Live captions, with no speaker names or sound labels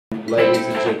Ladies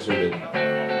and gentlemen,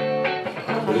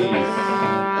 please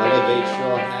elevate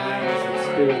your hands and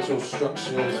spiritual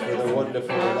structures for the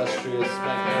wonderful, illustrious,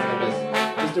 magnanimous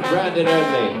Mr. Brandon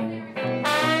Eardley.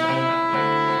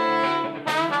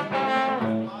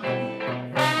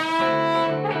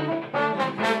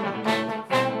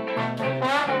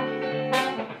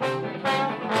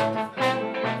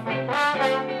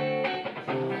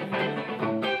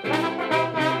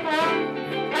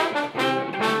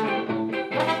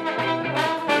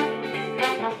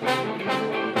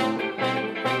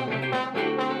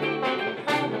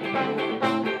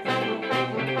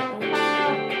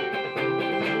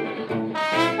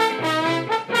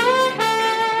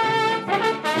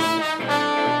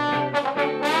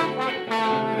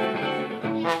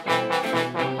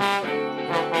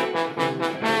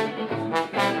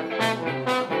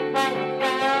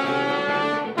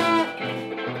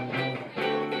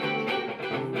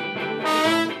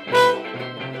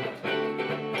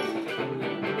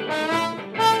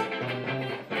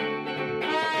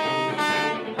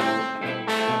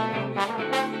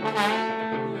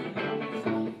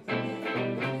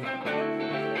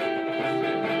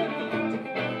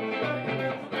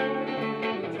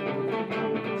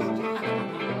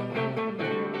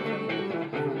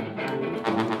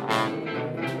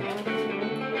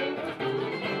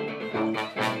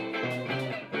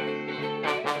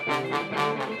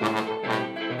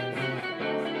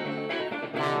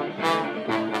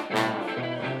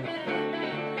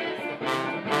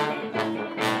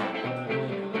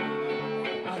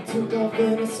 Took off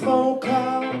in a smoke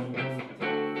car,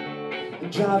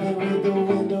 driving with the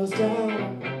windows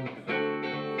down.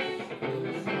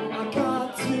 I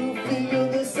got to figure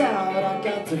this out, I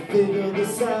got to figure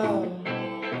this out.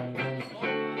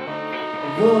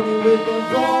 Running with the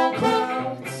wrong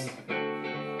crowds,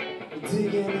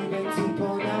 digging even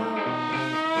deeper now.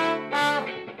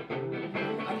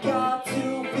 I got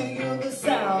to figure this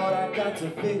out, I got to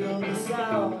figure this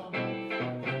out.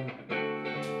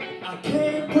 I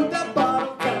can't put that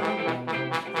bottle down.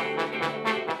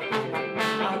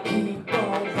 I keep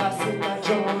on passing that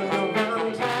joint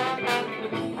around. I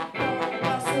keep on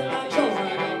passing that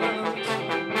joint around.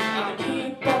 I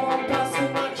keep on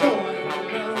passing that joint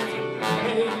around.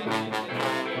 Hey.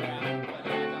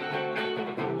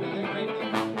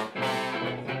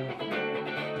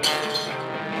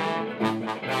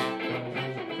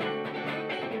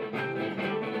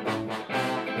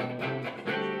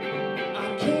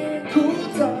 I can't cool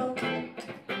down,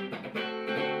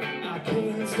 I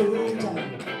can't slow down.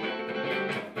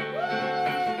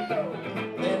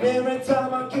 And every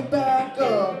time I get back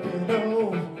up, you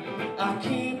know, I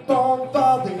keep on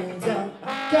falling down. I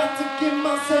got to get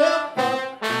myself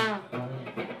up,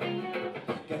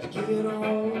 got to get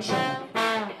on track.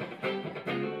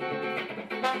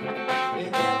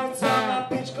 And every time that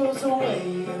bitch goes away,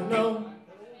 you know,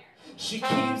 she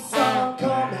keeps on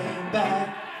coming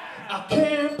back. I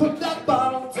can't put that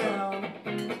bottle down.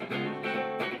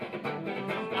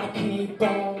 I keep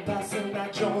on passing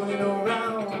that joint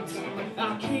around.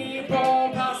 I keep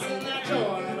on passing that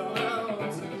joint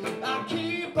around. I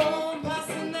keep on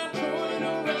passing that joint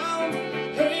around.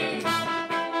 Hey.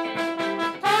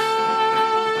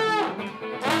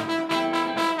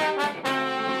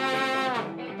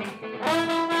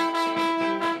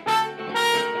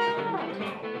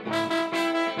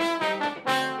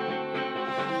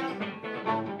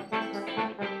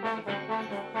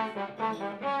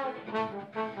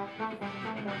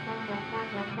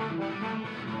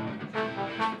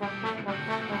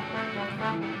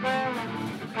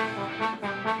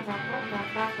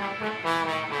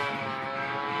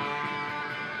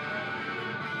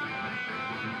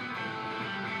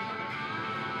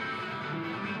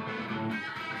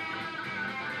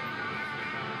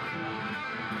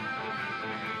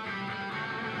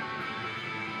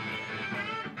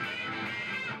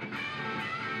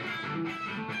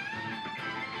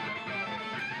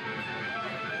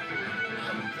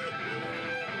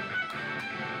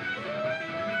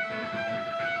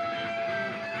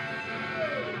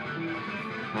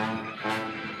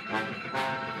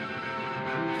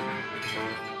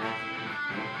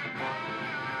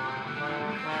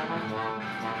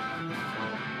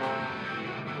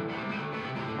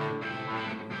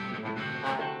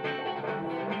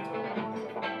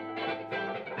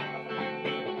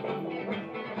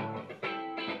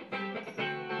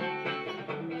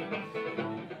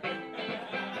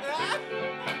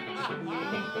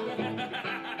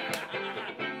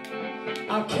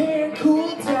 I can't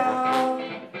cool down,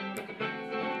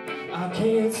 I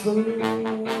can't slow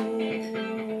down.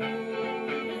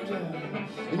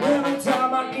 And every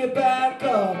time I get back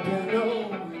up, you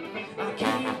know, I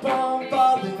keep on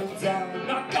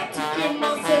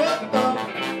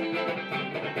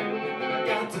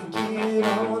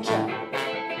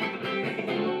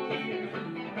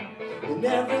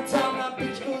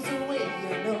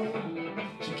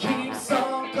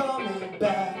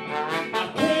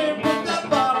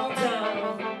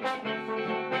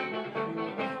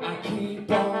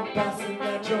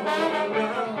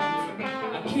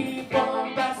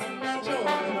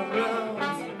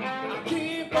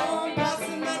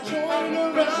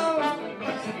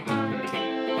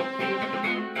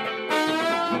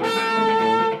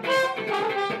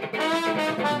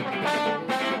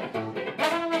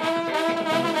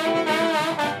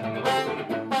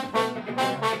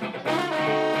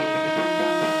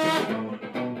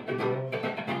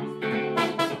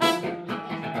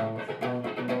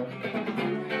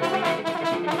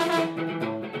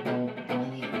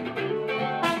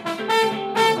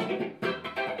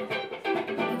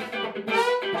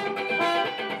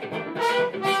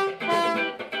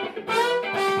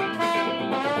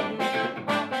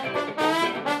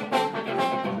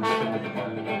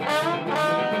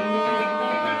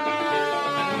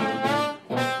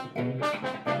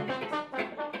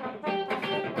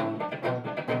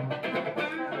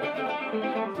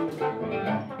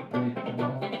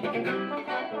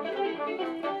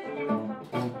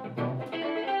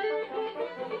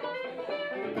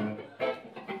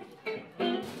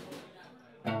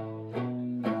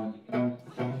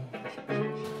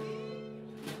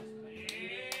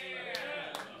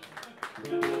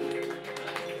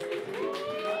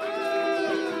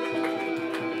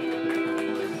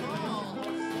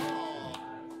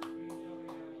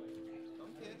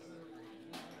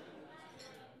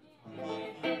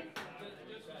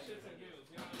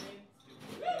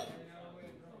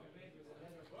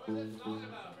Alright.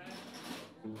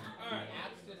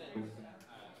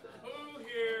 Who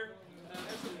here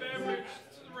has a beverage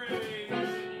to raise?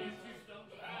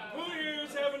 Who here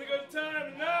is having a good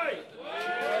time tonight?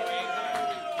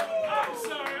 I'm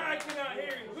sorry, I cannot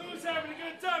hear you. Who's having a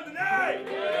good time tonight?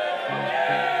 There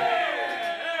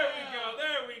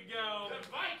we go. The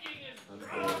Viking is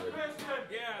drunk.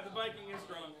 Yeah, the Viking is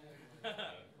drunk.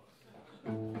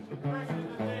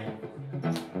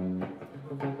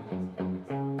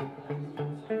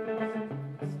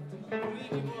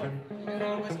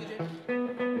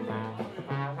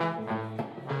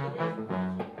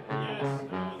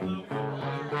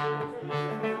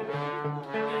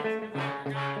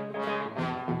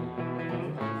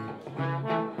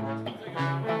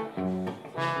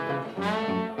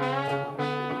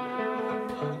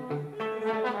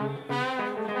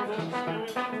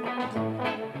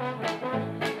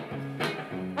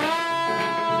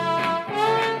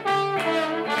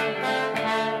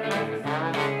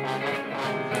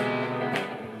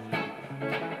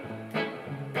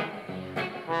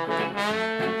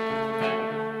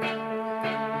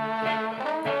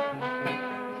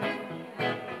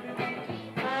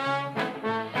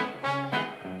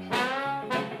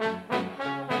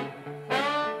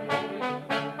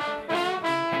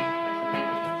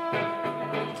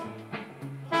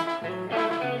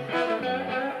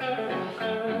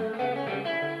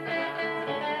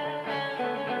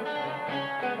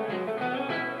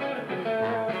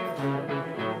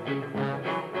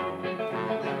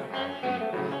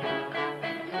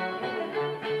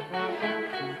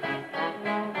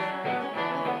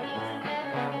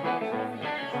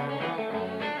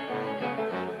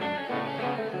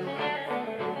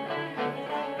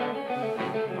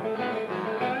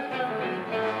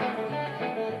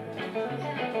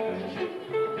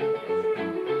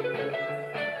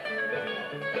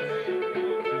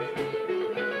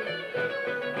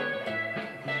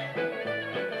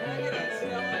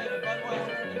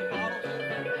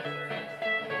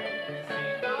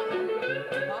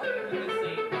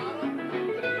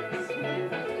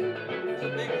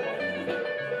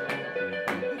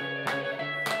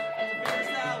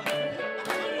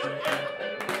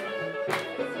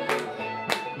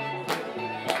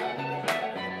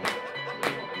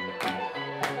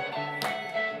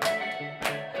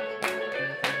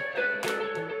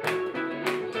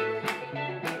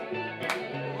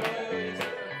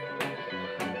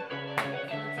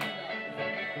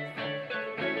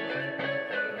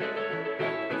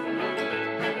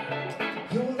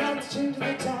 Change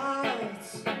the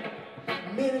tides,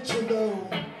 minute you're low,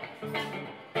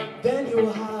 then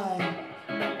you're high.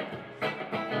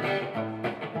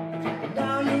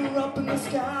 Now you're up in the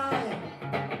sky,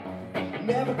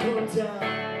 never come down.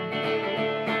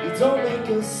 You don't make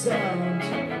a sound.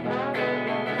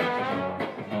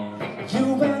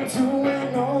 You've been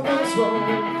doing all those wrong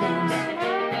things.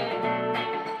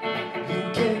 You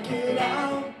can't get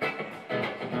out.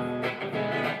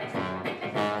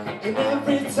 And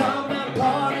every time that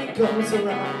party comes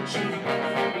around, you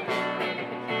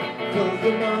throw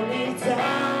your money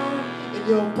down, and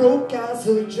you're broke as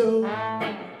a joke.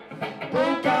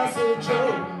 Broke as a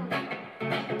joke.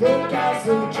 Broke as a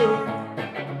joke.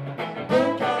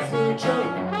 Broke as a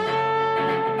joke.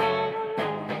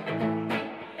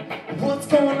 What's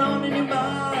going on in your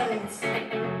minds?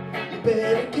 You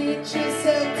better get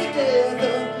yourself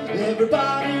together.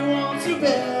 Everybody wants you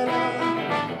better.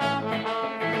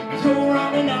 You're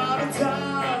running out of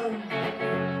time,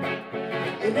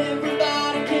 and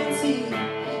everybody can see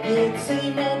you're the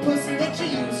same old person that you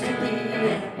used to be.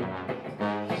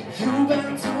 You've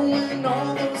been doing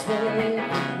all those wrong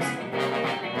things.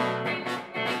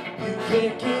 You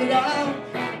can't get out.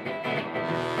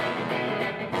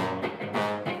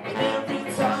 And every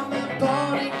time that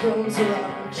party comes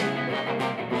around, you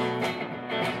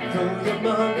throw your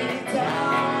money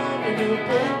down, and you're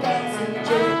broke as a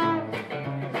joke.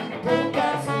 Broke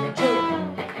as a joke.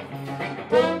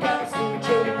 Broke as a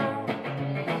joke.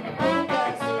 Broke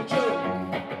as a joke.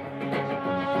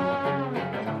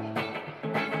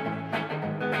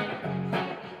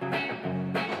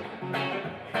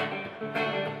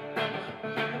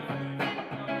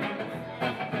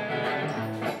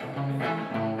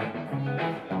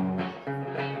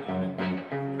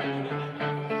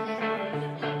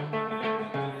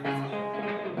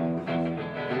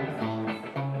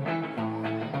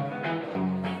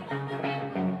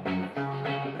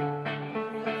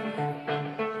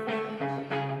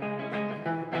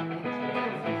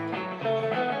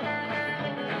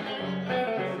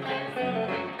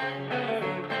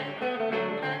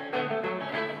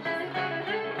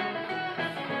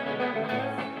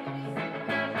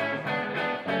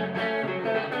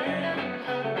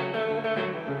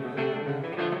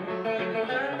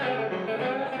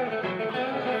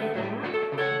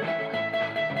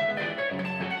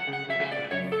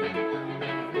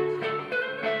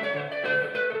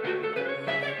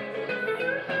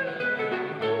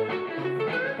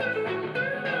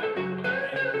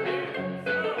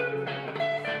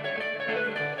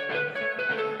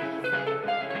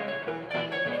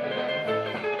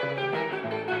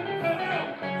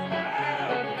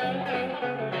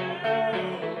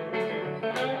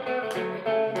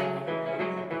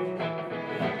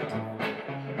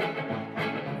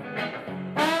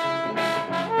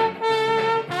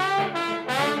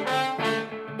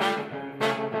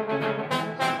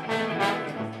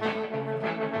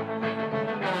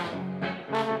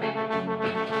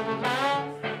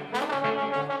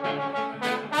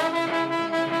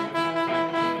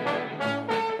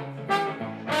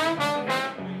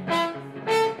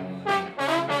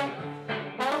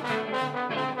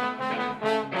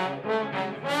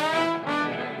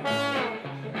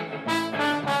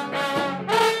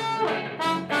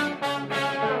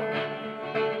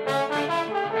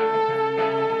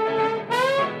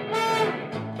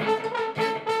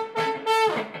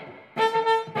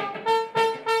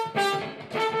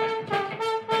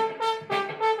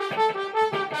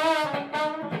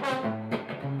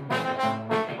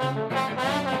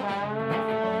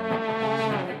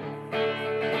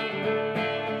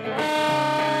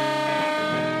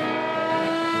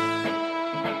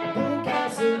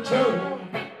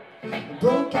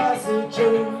 a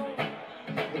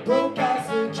joke, broke as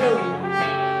a joke.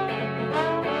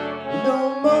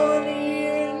 No money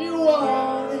in your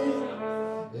wallet,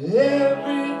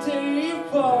 every day you're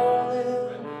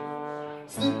falling.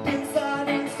 Slip inside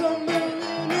and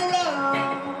stumbling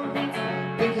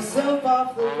around. Pick yourself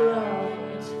off the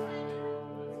ground.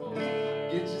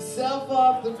 Get yourself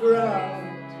off the ground.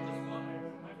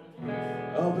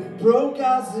 I'll be broke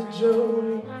as a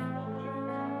joke.